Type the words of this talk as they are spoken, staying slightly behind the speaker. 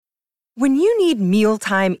When you need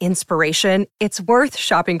mealtime inspiration, it's worth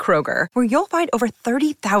shopping Kroger, where you'll find over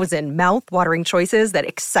 30,000 mouth-watering choices that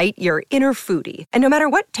excite your inner foodie. And no matter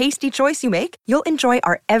what tasty choice you make, you'll enjoy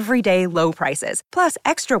our everyday low prices, plus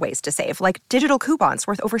extra ways to save, like digital coupons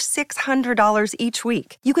worth over $600 each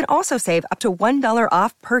week. You can also save up to $1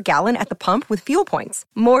 off per gallon at the pump with fuel points.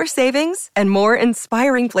 More savings and more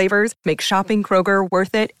inspiring flavors make shopping Kroger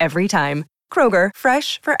worth it every time. Kroger,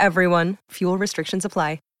 fresh for everyone. Fuel restrictions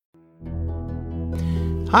apply.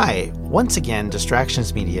 Hi, once again,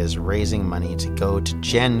 Distractions Media is raising money to go to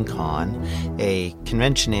Gen Con, a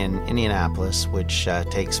convention in Indianapolis, which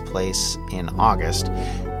takes place in August.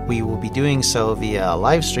 We will be doing so via a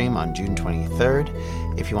live stream on June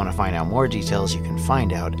 23rd. If you want to find out more details, you can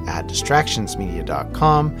find out at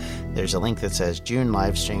distractionsmedia.com. There's a link that says June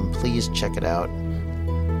live stream. Please check it out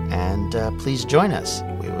and please join us.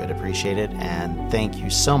 We would appreciate it. And thank you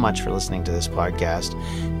so much for listening to this podcast,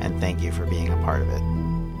 and thank you for being a part of it.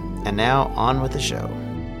 And now, on with the show.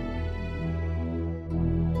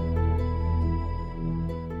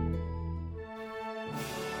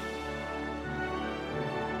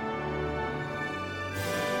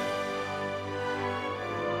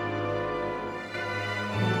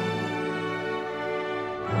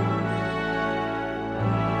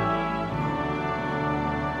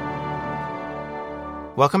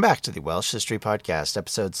 Welcome back to the Welsh History Podcast,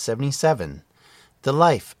 episode 77, The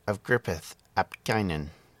Life of Griffith ap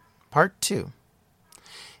Cynan. Part 2.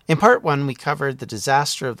 In Part 1, we covered the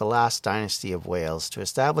disaster of the last dynasty of Wales to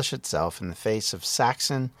establish itself in the face of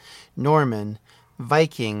Saxon, Norman,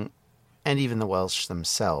 Viking, and even the Welsh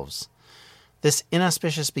themselves. This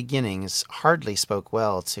inauspicious beginnings hardly spoke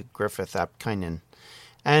well to Griffith ap Cynan,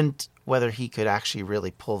 and whether he could actually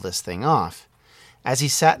really pull this thing off. As he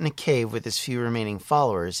sat in a cave with his few remaining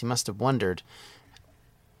followers, he must have wondered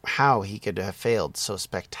how he could have failed so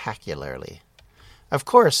spectacularly. Of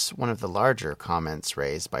course, one of the larger comments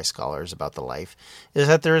raised by scholars about the life is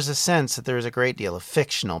that there is a sense that there is a great deal of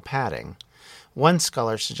fictional padding. One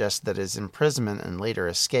scholar suggested that his imprisonment and later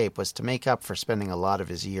escape was to make up for spending a lot of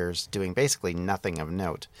his years doing basically nothing of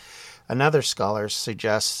note. Another scholar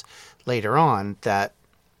suggests later on that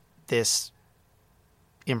this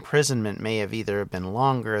imprisonment may have either been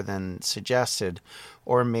longer than suggested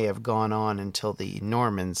or may have gone on until the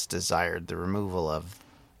Normans desired the removal of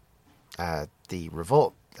the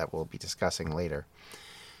revolt that we'll be discussing later.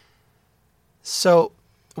 So,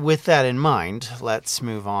 with that in mind, let's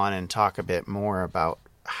move on and talk a bit more about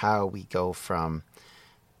how we go from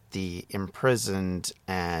the imprisoned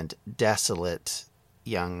and desolate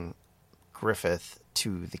young Griffith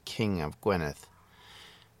to the King of Gwynedd.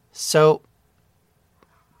 So,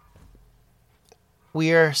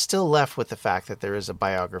 we are still left with the fact that there is a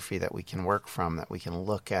biography that we can work from, that we can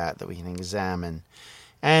look at, that we can examine.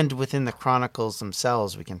 And within the chronicles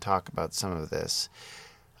themselves, we can talk about some of this.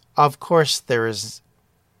 Of course, there is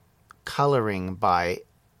coloring by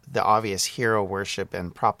the obvious hero worship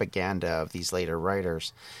and propaganda of these later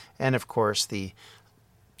writers. And of course, the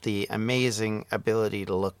amazing ability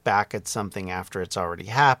to look back at something after it's already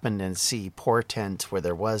happened and see portent where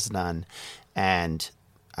there was none, and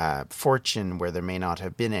fortune where there may not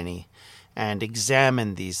have been any, and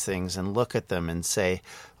examine these things and look at them and say,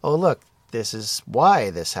 oh, look, this is why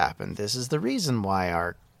this happened. This is the reason why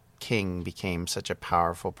our king became such a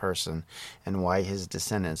powerful person and why his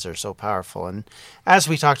descendants are so powerful. And as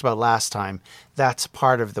we talked about last time, that's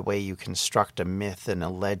part of the way you construct a myth and a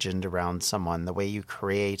legend around someone. The way you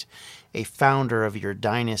create a founder of your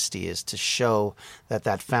dynasty is to show that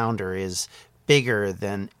that founder is bigger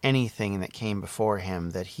than anything that came before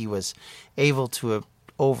him, that he was able to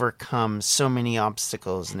overcome so many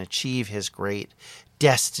obstacles and achieve his great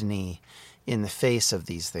destiny in the face of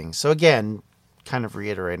these things. So again, kind of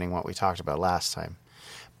reiterating what we talked about last time.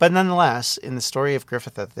 But nonetheless, in the story of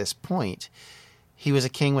Griffith at this point, he was a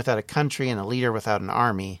king without a country and a leader without an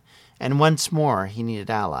army, and once more he needed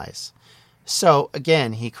allies. So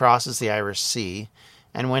again, he crosses the Irish Sea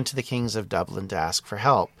and went to the kings of Dublin to ask for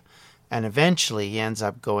help. And eventually he ends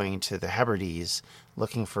up going to the Hebrides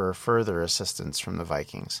looking for further assistance from the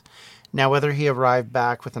Vikings. Now, whether he arrived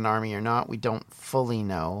back with an army or not, we don't fully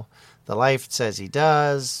know. The Life says he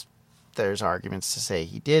does. There's arguments to say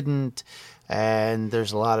he didn't. And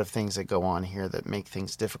there's a lot of things that go on here that make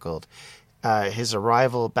things difficult. His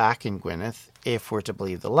arrival back in Gwynedd, if we're to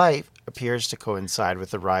believe the Life, appears to coincide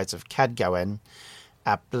with the rise of Cadgawen,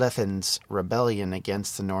 ap Blethan's rebellion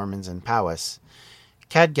against the Normans in Powys.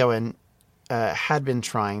 Cadgawen had been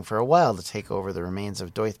trying for a while to take over the remains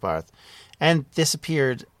of Deuddbarth, and this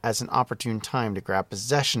appeared as an opportune time to grab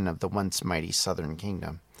possession of the once mighty southern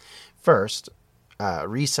kingdom. First,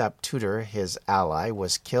 Rhys ap Tudor, his ally,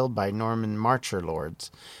 was killed by Norman marcher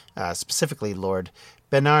lords, specifically Lord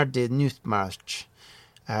Bernard de Newmarch,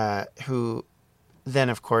 who then,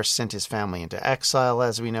 of course, sent his family into exile,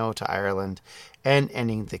 as we know, to Ireland, and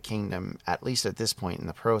ending the kingdom, at least at this point in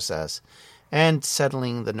the process, and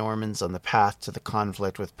settling the Normans on the path to the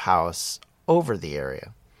conflict with Powys over the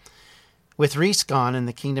area. With Rhys gone and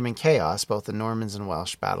the kingdom in chaos, both the Normans and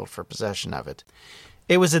Welsh battled for possession of it.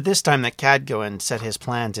 It was at this time that Cadwgan set his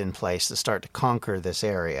plans in place to start to conquer this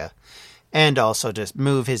area, and also to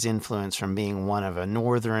move his influence from being one of a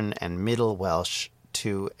northern and middle Welsh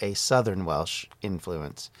to a southern Welsh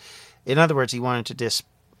influence. In other words, he wanted to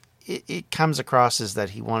it comes across as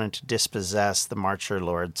that he wanted to dispossess the marcher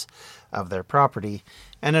lords of their property,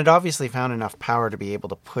 and had obviously found enough power to be able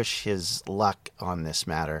to push his luck on this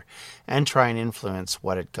matter and try and influence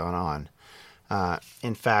what had gone on.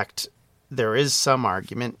 In fact, there is some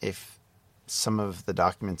argument, if some of the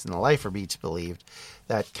documents in the life are to be believed,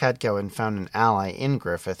 that Cadwgan found an ally in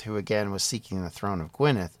Griffith who again was seeking the throne of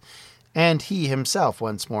Gwynedd, and he himself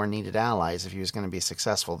once more needed allies if he was going to be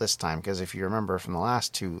successful this time, because if you remember from the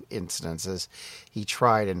last two incidences, he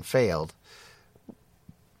tried and failed.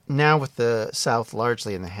 Now with the south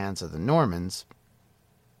largely in the hands of the Normans,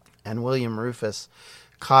 and William Rufus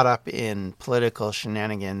caught up in political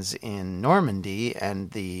shenanigans in Normandy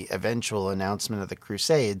and the eventual announcement of the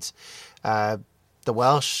Crusades, the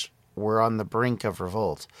Welsh were on the brink of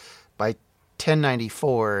revolt. By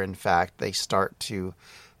 1094, in fact, they start to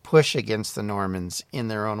push against the Normans in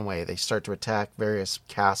their own way. They start to attack various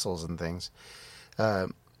castles and things.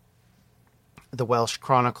 The Welsh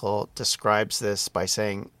Chronicle describes this by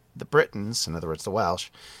saying, the Britons, in other words the Welsh,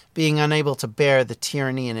 being unable to bear the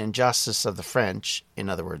tyranny and injustice of the French, in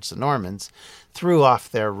other words the Normans, threw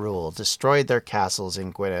off their rule, destroyed their castles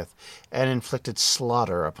in Gwynedd, and inflicted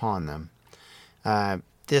slaughter upon them.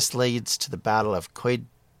 This leads to the Battle of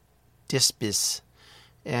Coedisbys,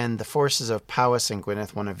 and the forces of Powys and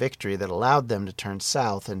Gwynedd won a victory that allowed them to turn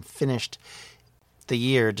south and finished the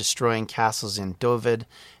year destroying castles in Dyfed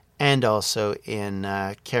and also in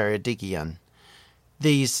Ceredigion.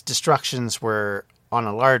 These destructions were on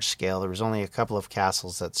a large scale. There was only a couple of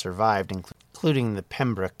castles that survived, including the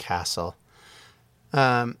Pembroke Castle.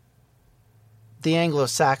 The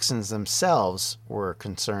Anglo-Saxons themselves were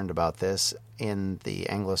concerned about this in the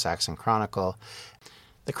Anglo-Saxon Chronicle.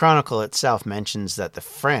 The Chronicle itself mentions that the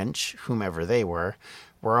French, whomever they were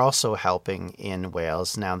also helping in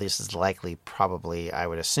Wales. Now, this is likely, probably, I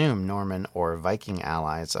would assume, Norman or Viking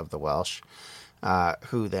allies of the Welsh,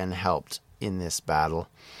 who then helped in this battle.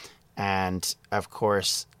 And, of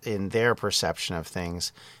course, in their perception of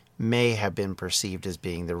things, may have been perceived as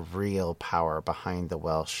being the real power behind the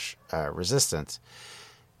Welsh resistance.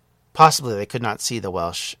 Possibly they could not see the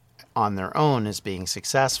Welsh on their own as being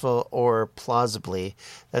successful, or plausibly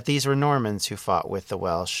that these were Normans who fought with the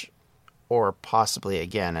Welsh, or possibly,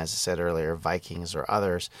 again, as I said earlier, Vikings or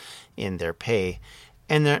others in their pay.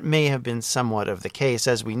 And that may have been somewhat of the case.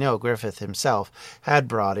 As we know, Griffith himself had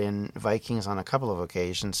brought in Vikings on a couple of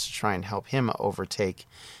occasions to try and help him overtake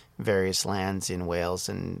various lands in Wales,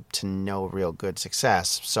 and to no real good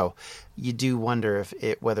success. So you do wonder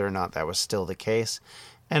whether or not that was still the case.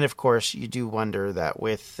 And of course, you do wonder that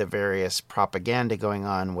with the various propaganda going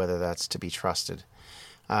on, whether that's to be trusted.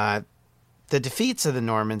 The defeats of the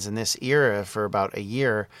Normans in this era for about a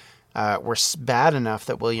year were bad enough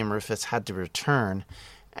that William Rufus had to return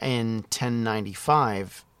in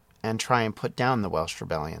 1095 and try and put down the Welsh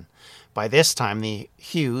rebellion. By this time,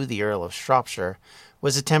 Hugh, the Earl of Shropshire,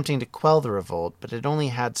 was attempting to quell the revolt, but it only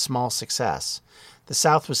had small success. The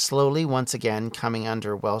south was slowly once again coming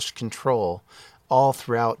under Welsh control. All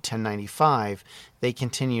throughout 1095, they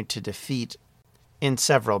continued to defeat in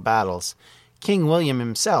several battles. King William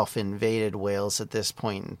himself invaded Wales at this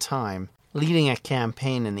point in time, leading a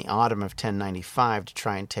campaign in the autumn of 1095 to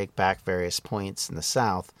try and take back various points in the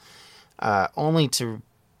south, only to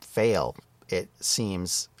fail, it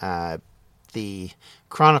seems. The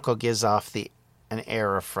Chronicle gives off an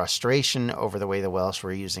air of frustration over the way the Welsh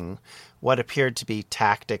were using what appeared to be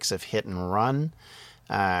tactics of hit and run,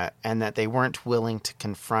 and that they weren't willing to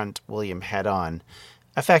confront William head-on.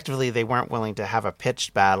 Effectively, they weren't willing to have a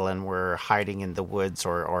pitched battle and were hiding in the woods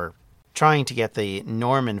or trying to get the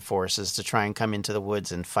Norman forces to try and come into the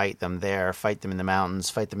woods and fight them there, fight them in the mountains,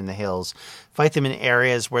 fight them in the hills, fight them in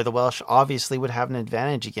areas where the Welsh obviously would have an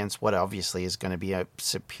advantage against what obviously is going to be a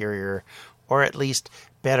superior or at least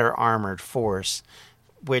better armored force,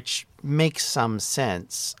 which makes some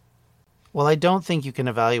sense. Well, I don't think you can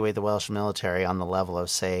evaluate the Welsh military on the level of,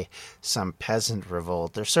 say, some peasant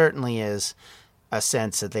revolt. There certainly is a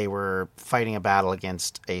sense that they were fighting a battle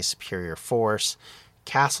against a superior force.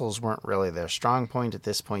 Castles weren't really their strong point at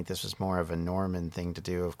this point. This was more of a Norman thing to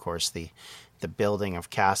do. Of course, the building of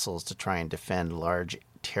castles to try and defend large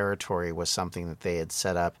territory was something that they had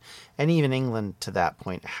set up, and even England to that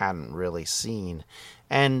point hadn't really seen.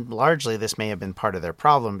 And largely this may have been part of their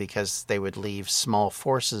problem, because they would leave small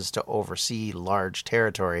forces to oversee large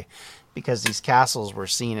territory, because these castles were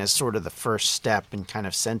seen as sort of the first step in kind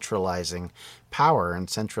of centralizing power and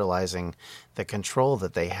centralizing the control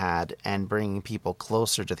that they had, and bringing people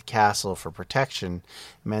closer to the castle for protection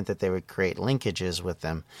meant that they would create linkages with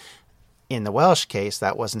them. In the Welsh case,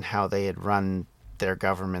 that wasn't how they had run their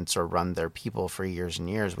governments or run their people for years and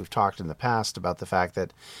years. We've talked in the past about the fact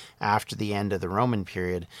that after the end of the Roman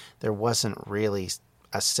period, there wasn't really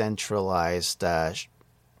a centralized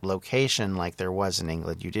location like there was in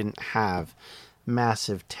England. You didn't have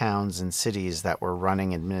massive towns and cities that were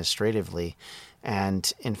running administratively.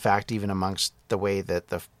 And in fact, even amongst the way that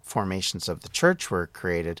the formations of the church were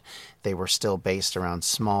created, they were still based around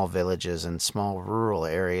small villages and small rural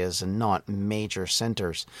areas and not major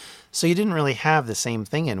centers. So you didn't really have the same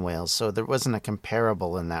thing in Wales, so there wasn't a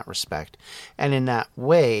comparable in that respect. And in that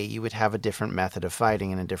way, you would have a different method of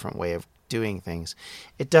fighting and a different way of doing things.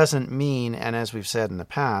 It doesn't mean, and as we've said in the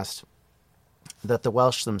past, that the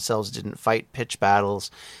Welsh themselves didn't fight pitched battles,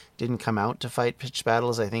 didn't come out to fight pitched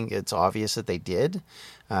battles. I think it's obvious that they did.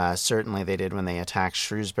 Certainly they did when they attacked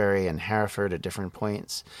Shrewsbury and Hereford at different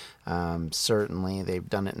points. Certainly they've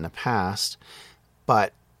done it in the past.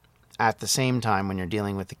 But at the same time, when you're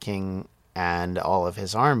dealing with the king and all of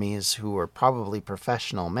his armies, who are probably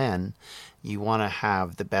professional men, you want to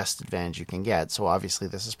have the best advantage you can get. So obviously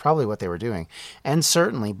this is probably what they were doing. And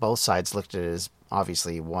certainly both sides looked at it as,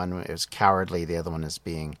 obviously, one is cowardly, the other one is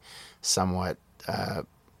being somewhat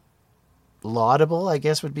laudable, I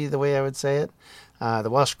guess would be the way I would say it. The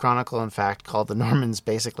Welsh Chronicle, in fact, called the Normans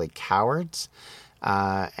basically cowards,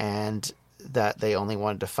 and that they only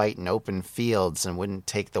wanted to fight in open fields and wouldn't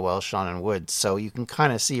take the Welsh on in woods. So you can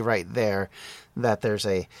kind of see right there that there's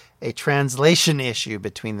a translation issue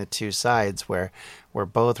between the two sides, where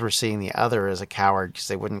both were seeing the other as a coward because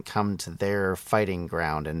they wouldn't come to their fighting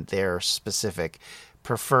ground and their specific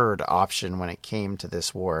preferred option when it came to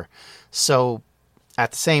this war. So at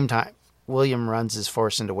the same time, William runs his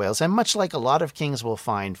force into Wales, and much like a lot of kings will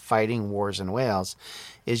find fighting wars in Wales,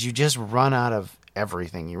 is you just run out of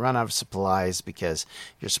everything. You run out of supplies because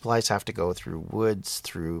your supplies have to go through woods,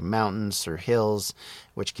 through mountains, through hills,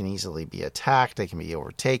 which can easily be attacked. They can be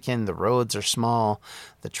overtaken. The roads are small.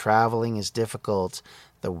 The traveling is difficult.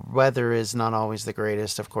 The weather is not always the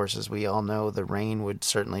greatest. Of course, as we all know, the rain would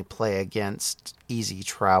certainly play against easy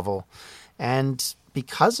travel. And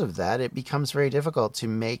because of that, it becomes very difficult to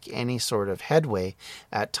make any sort of headway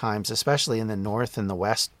at times, especially in the north and the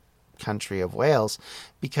west country of Wales,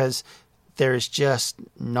 because there's just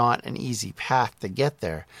not an easy path to get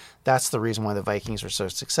there. That's the reason why the Vikings were so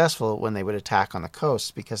successful when they would attack on the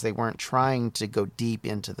coast, because they weren't trying to go deep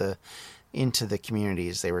into the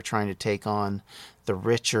communities. They were trying to take on the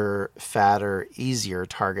richer, fatter, easier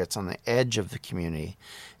targets on the edge of the community.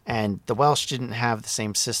 And the Welsh didn't have the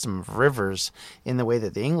same system of rivers in the way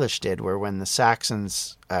that the English did, where when the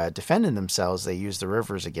Saxons defended themselves, they used the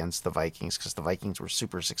rivers against the Vikings, because the Vikings were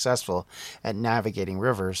super successful at navigating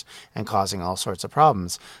rivers and causing all sorts of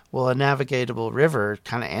problems. Well, a navigable river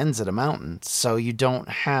kind of ends at a mountain, so you don't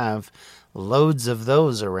have loads of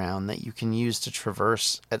those around that you can use to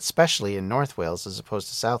traverse, especially in North Wales as opposed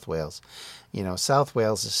to South Wales. You know, South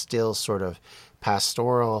Wales is still sort of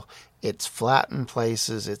pastoral. It's flat in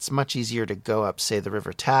places. It's much easier to go up, say, the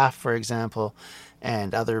River Taff, for example,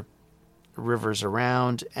 and other rivers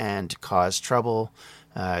around and cause trouble.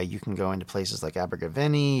 You can go into places like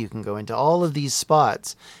Abergavenny. You can go into all of these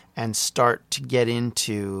spots and start to get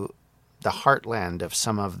into the heartland of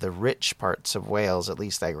some of the rich parts of Wales, at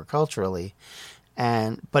least agriculturally.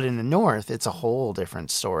 But in the north, it's a whole different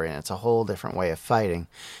story, and it's a whole different way of fighting.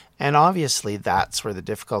 And obviously that's where the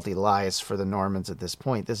difficulty lies for the Normans at this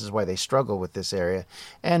point. This is why they struggle with this area,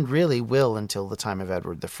 and really will until the time of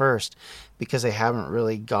Edward I, because they haven't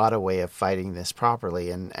really got a way of fighting this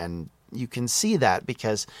properly. And you can see that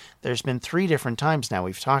because there's been 3 different times now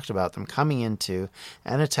we've talked about them coming into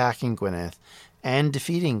and attacking Gwynedd and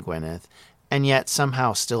defeating Gwynedd, and yet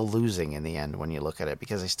somehow still losing in the end when you look at it,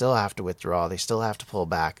 because they still have to withdraw, they still have to pull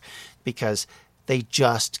back, because they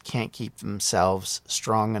just can't keep themselves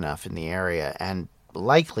strong enough in the area. And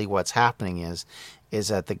likely what's happening is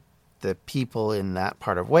that the people in that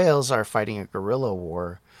part of Wales are fighting a guerrilla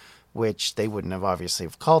war, which they wouldn't have obviously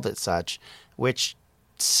have called it such, which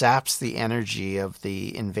saps the energy of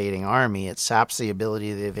the invading army. It saps the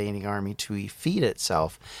ability of the invading army to feed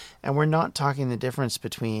itself. And we're not talking the difference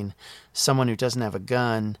between someone who doesn't have a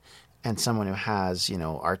gun and someone who has,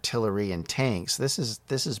 artillery and tanks. This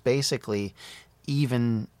is basically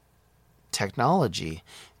even technology.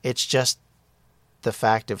 It's just the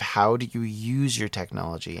fact of how do you use your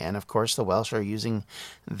technology. And of course, the Welsh are using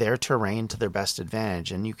their terrain to their best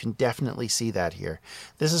advantage. And you can definitely see that here.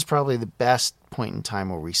 This is probably the best point in time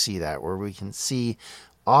where we see that, where we can see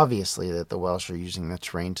obviously that the Welsh are using the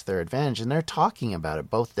terrain to their advantage. And they're talking about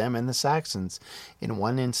it, both them and the Saxons. In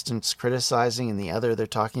one instance, criticizing, in the other, they're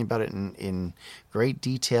talking about it in great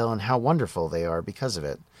detail and how wonderful they are because of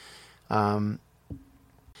it.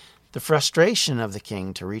 The frustration of the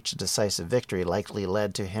king to reach a decisive victory likely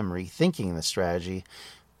led to him rethinking the strategy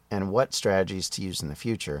and what strategies to use in the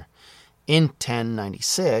future. In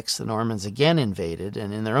 1096, the Normans again invaded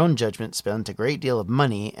and in their own judgment spent a great deal of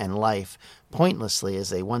money and life pointlessly as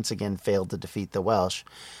they once again failed to defeat the Welsh.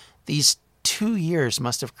 These 2 years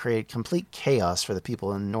must have created complete chaos for the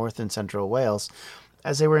people in North and Central Wales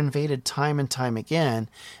as they were invaded time and time again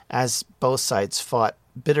as both sides fought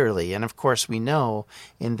bitterly. And of course, we know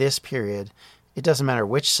in this period, it doesn't matter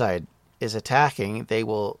which side is attacking, they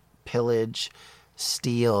will pillage,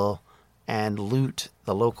 steal, and loot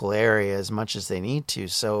the local area as much as they need to.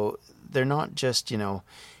 So they're not just,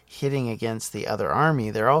 hitting against the other army,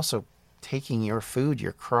 they're also taking your food,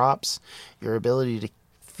 your crops, your ability to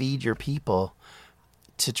feed your people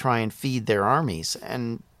to try and feed their armies.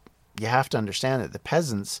 And you have to understand that the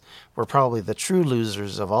peasants were probably the true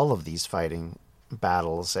losers of all of these fighting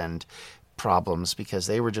battles and problems, because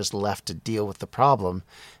they were just left to deal with the problem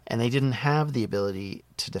and they didn't have the ability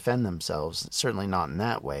to defend themselves, certainly not in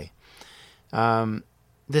that way.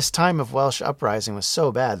 This time of Welsh uprising was so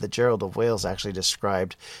bad that Gerald of Wales actually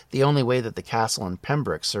described the only way that the castle in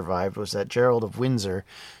Pembroke survived was that Gerald of Windsor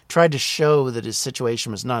tried to show that his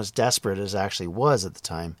situation was not as desperate as it actually was at the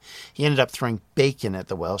time. He ended up throwing bacon at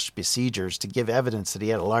the Welsh besiegers to give evidence that he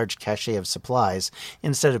had a large cachet of supplies,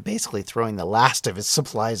 instead of basically throwing the last of his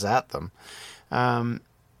supplies at them. And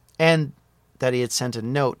that he had sent a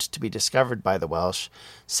note to be discovered by the Welsh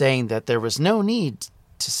saying that there was no need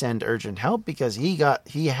to send urgent help because he got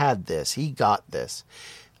this.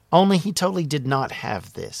 Only he totally did not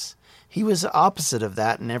have this. He was opposite of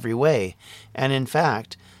that in every way. And in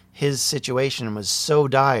fact, his situation was so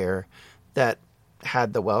dire that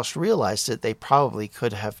had the Welsh realized it, they probably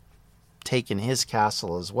could have taken his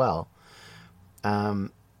castle as well.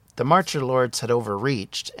 The Marcher lords had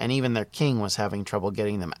overreached, and even their king was having trouble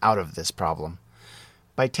getting them out of this problem.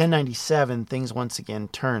 By 1097, things once again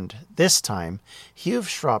turned. This time, Hugh of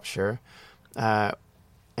Shropshire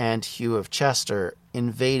and Hugh of Chester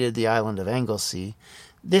invaded the island of Anglesey.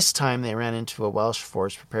 This time, they ran into a Welsh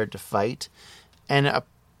force prepared to fight and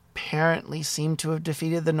apparently seemed to have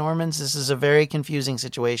defeated the Normans. This is a very confusing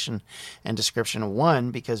situation and description.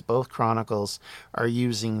 One, because both chronicles are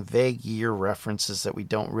using vague year references that we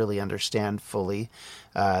don't really understand fully.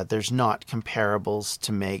 There's not comparables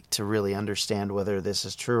to make to really understand whether this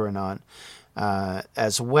is true or not.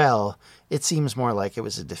 As well, it seems more like it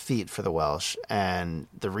was a defeat for the Welsh. And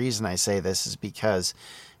the reason I say this is because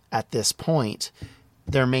at this point,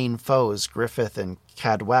 their main foes, Griffith and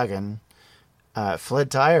Cadwagan, fled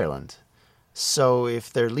to Ireland. So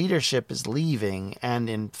if their leadership is leaving, and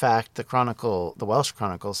in fact the Welsh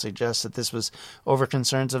Chronicle suggests that this was over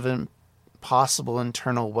concerns of possible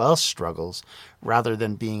internal Welsh struggles rather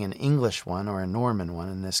than being an English one or a Norman one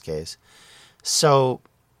in this case. So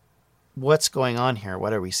what's going on here?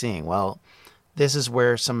 What are we seeing? Well, this is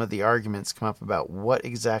where some of the arguments come up about what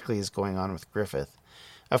exactly is going on with Griffith.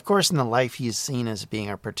 Of course, in the life, he is seen as being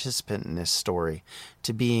a participant in this story,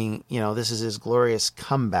 to being, this is his glorious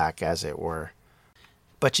comeback, as it were.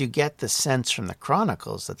 But you get the sense from the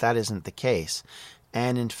chronicles that that isn't the case.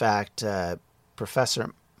 And in fact,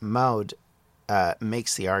 Professor Maud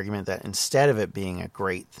makes the argument that instead of it being a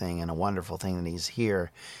great thing and a wonderful thing that he's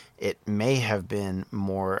here, it may have been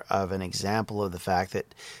more of an example of the fact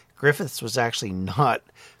that Griffiths was actually not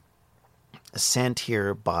sent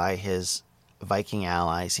here by his Viking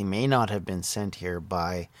allies. He may not have been sent here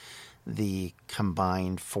by the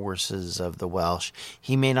combined forces of the Welsh.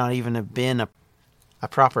 He may not even have been a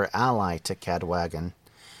proper ally to Cadwagan.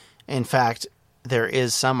 In fact, there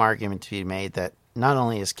is some argument to be made that not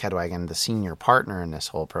only is Cadwagan the senior partner in this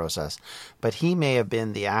whole process, but he may have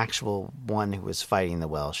been the actual one who was fighting the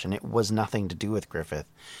Welsh, and it was nothing to do with Griffith.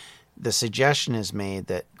 the suggestion is made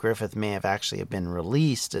that Griffith may have actually been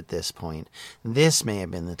released at this point. This may have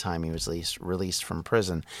been the time he was released from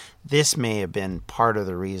prison. This may have been part of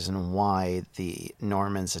the reason why the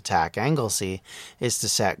Normans attack Anglesey, is to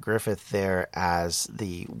set Griffith there as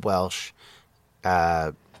the Welsh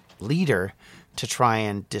leader to try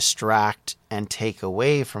and distract and take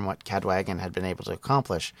away from what Cadwallon had been able to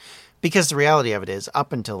accomplish. Because the reality of it is,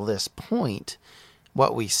 up until this point,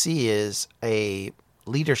 what we see is a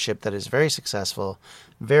leadership that is very successful,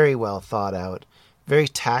 very well thought out, very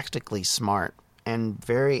tactically smart, and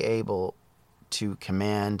very able to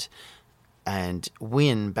command and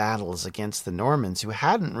win battles against the Normans, who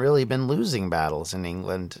hadn't really been losing battles in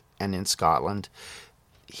England and in Scotland.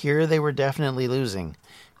 Here they were definitely losing,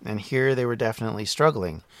 and here they were definitely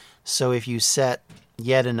struggling. So if you set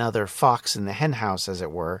yet another fox in the henhouse, as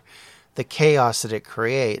it were, the chaos that it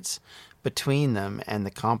creates between them and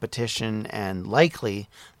the competition and likely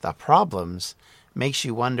the problems makes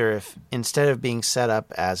you wonder if, instead of being set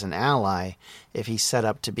up as an ally, if he's set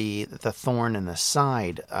up to be the thorn in the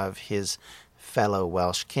side of his fellow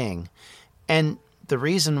Welsh king. And the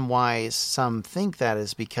reason why some think that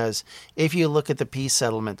is because if you look at the peace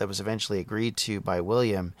settlement that was eventually agreed to by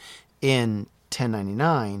William in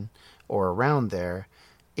 1099 or around there,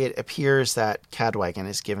 it appears that Cadwallon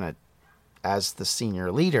is given as the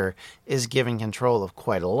senior leader, is given control of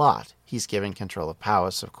quite a lot. He's given control of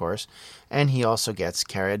Powys, of course, and he also gets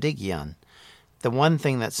Ceredigion. The one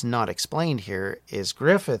thing that's not explained here is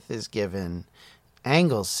Griffith is given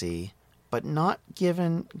Anglesey, but not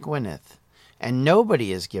given Gwynedd. And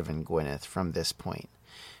nobody is given Gwynedd from this point.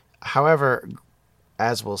 However,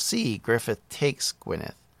 as we'll see, Griffith takes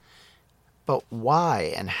Gwynedd. But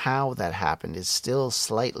why and how that happened is still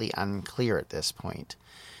slightly unclear at this point.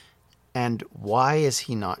 And why is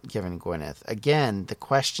he not given Gwynedd? Again, the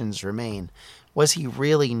questions remain. Was he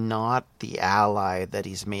really not the ally that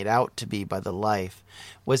he's made out to be by the Life?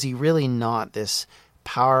 Was he really not this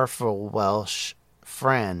powerful Welsh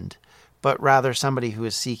friend, but rather somebody who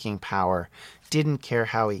was seeking power, didn't care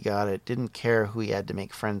how he got it, didn't care who he had to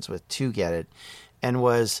make friends with to get it, and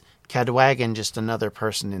was Cadwallon just another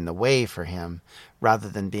person in the way for him, rather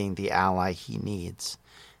than being the ally he needs?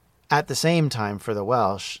 At the same time, for the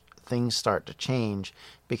Welsh, things start to change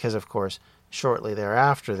because, of course, shortly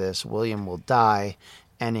thereafter this, William will die,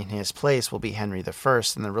 and in his place will be Henry I,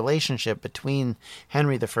 and the relationship between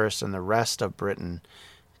Henry I and the rest of Britain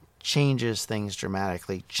changes things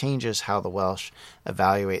dramatically, changes how the Welsh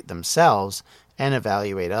evaluate themselves and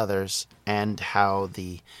evaluate others, and how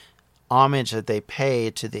the homage that they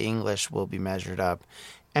pay to the English will be measured up.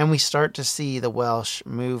 And we start to see the Welsh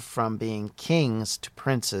move from being kings to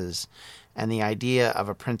princes, and the idea of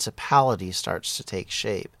a principality starts to take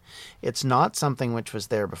shape. It's not something which was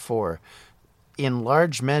there before. In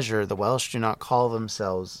large measure, the Welsh do not call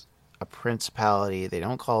themselves a principality. They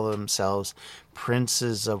don't call themselves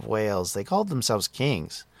princes of Wales. They call themselves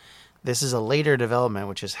kings. This is a later development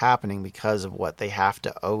which is happening because of what they have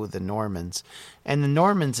to owe the Normans. And the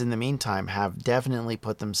Normans, in the meantime, have definitely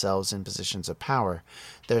put themselves in positions of power.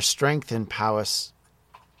 Their strength in Powys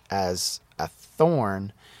as a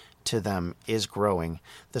thorn to them is growing.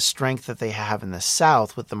 The strength that they have in the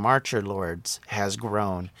south with the Marcher Lords has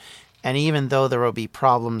grown. And even though there will be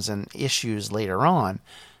problems and issues later on,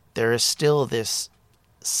 there is still this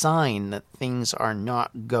sign that things are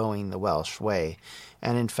not going the Welsh way.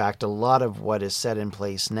 And in fact, a lot of what is set in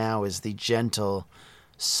place now is the gentle,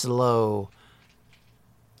 slow,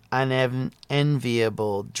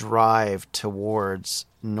 unenviable drive towards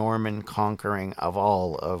Norman conquering of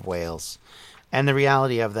all of Wales. And the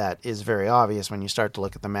reality of that is very obvious when you start to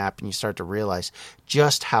look at the map and you start to realize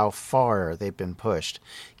just how far they've been pushed.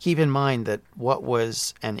 Keep in mind that what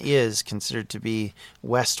was and is considered to be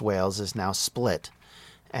West Wales is now split,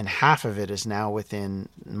 and half of it is now within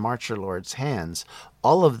Marcher Lord's hands.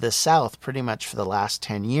 All of the south, pretty much for the last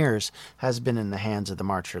 10 years, has been in the hands of the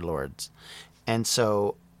Marcher Lords. And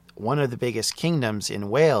so one of the biggest kingdoms in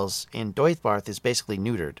Wales, in Deuddbarth, is basically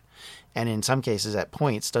neutered. And in some cases, at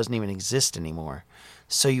points, doesn't even exist anymore.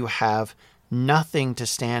 So you have nothing to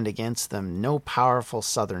stand against them, no powerful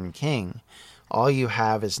southern king. All you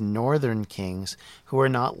have is northern kings who are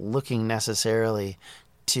not looking necessarily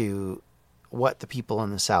to what the people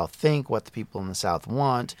in the south think, what the people in the south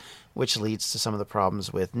want, which leads to some of the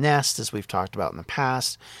problems with Nest, as we've talked about in the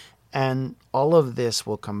past. And all of this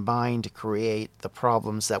will combine to create the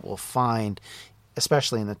problems that we'll find,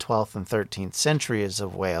 especially in the 12th and 13th centuries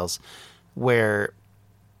of Wales, where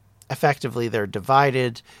effectively they're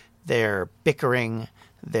divided, they're bickering,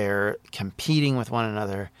 they're competing with one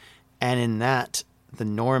another, and in that, the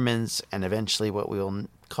Normans, and eventually what we will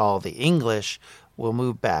call the English will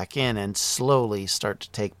move back in and slowly start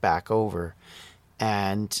to take back over.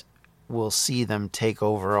 And we'll see them take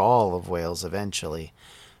over all of Wales eventually.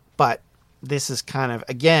 But this is kind of,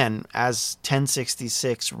 again, as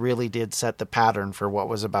 1066 really did set the pattern for what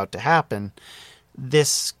was about to happen,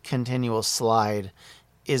 this continual slide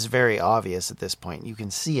is very obvious at this point. You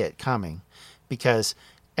can see it coming because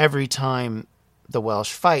every time the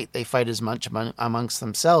Welsh fight, they fight as much amongst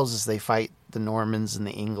themselves as they fight the Normans and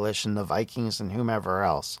the English and the Vikings and whomever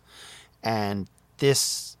else. And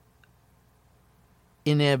this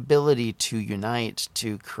inability to unite,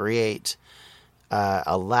 to create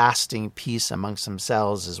a lasting peace amongst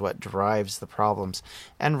themselves is what drives the problems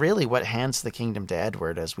and really what hands the kingdom to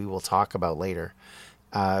Edward, as we will talk about later.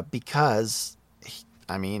 Because,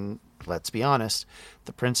 I mean, let's be honest,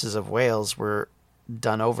 the princes of Wales were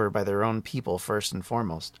done over by their own people first and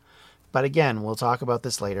foremost. But again, we'll talk about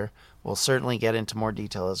this later. We'll certainly get into more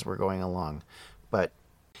detail as we're going along. But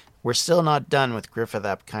we're still not done with Griffith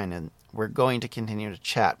ap Cynan. We're going to continue to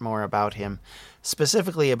chat more about him,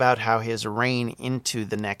 specifically about how his reign into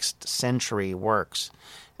the next century works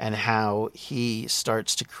and how he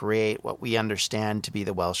starts to create what we understand to be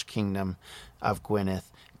the Welsh kingdom of Gwynedd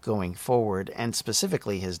going forward, and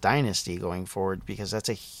specifically his dynasty going forward, because that's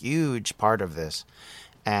a huge part of this.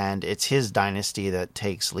 And it's his dynasty that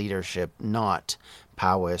takes leadership, not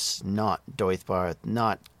Powys, not Deuddbarth,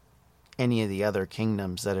 not any of the other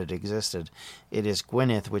kingdoms that had existed. It is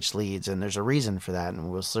Gwynedd which leads, and there's a reason for that,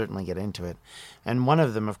 and we'll certainly get into it. And one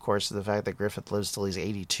of them, of course, is the fact that Griffith lives till he's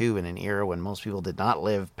 82 in an era when most people did not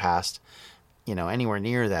live past, anywhere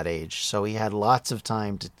near that age. So he had lots of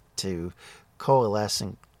time to coalesce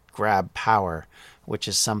and grab power, which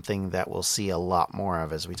is something that we'll see a lot more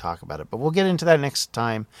of as we talk about it. But we'll get into that next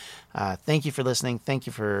time. Thank you for listening. Thank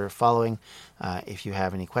you for following. If you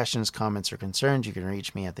have any questions, comments, or concerns, you can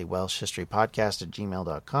reach me at the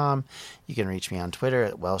welshhistorypodcast@gmail.com. You can reach me on Twitter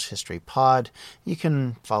at welshhistorypod. You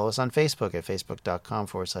can follow us on Facebook at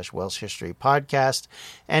facebook.com/welshhistorypodcast.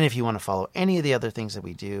 And if you want to follow any of the other things that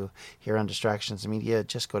we do here on Distractions Media,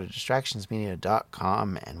 just go to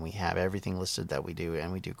distractionsmedia.com, and we have everything listed that we do,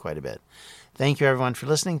 and we do quite a bit. Thank you, everyone, for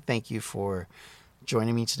listening. Thank you for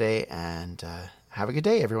joining me today, and have a good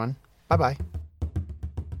day, everyone. Bye-bye.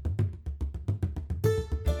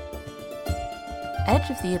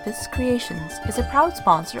 Edge of the Abyss Creations is a proud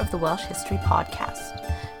sponsor of the Welsh History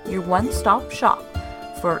Podcast, your one-stop shop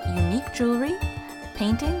for unique jewelry,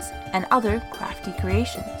 paintings, and other crafty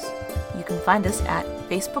creations. You can find us at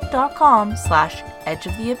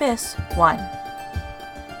facebook.com/edgeoftheabyss1.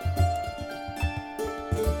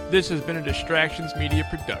 This has been a Distractions Media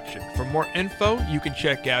production. For more info, you can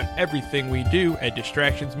check out everything we do at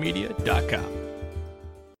distractionsmedia.com.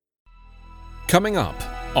 Coming up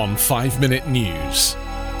on 5 Minute News,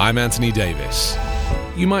 I'm Anthony Davis.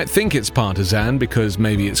 You might think it's partisan because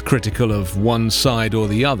maybe it's critical of one side or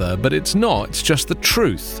the other, but it's not. It's just the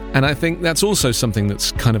truth. And I think that's also something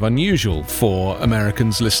that's kind of unusual for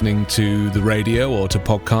Americans listening to the radio or to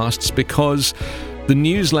podcasts, because the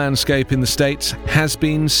news landscape in the States has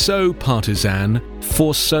been so partisan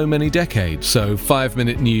for so many decades. So 5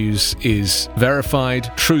 Minute News is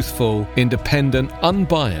verified, truthful, independent,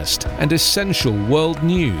 unbiased, and essential world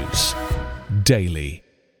news daily.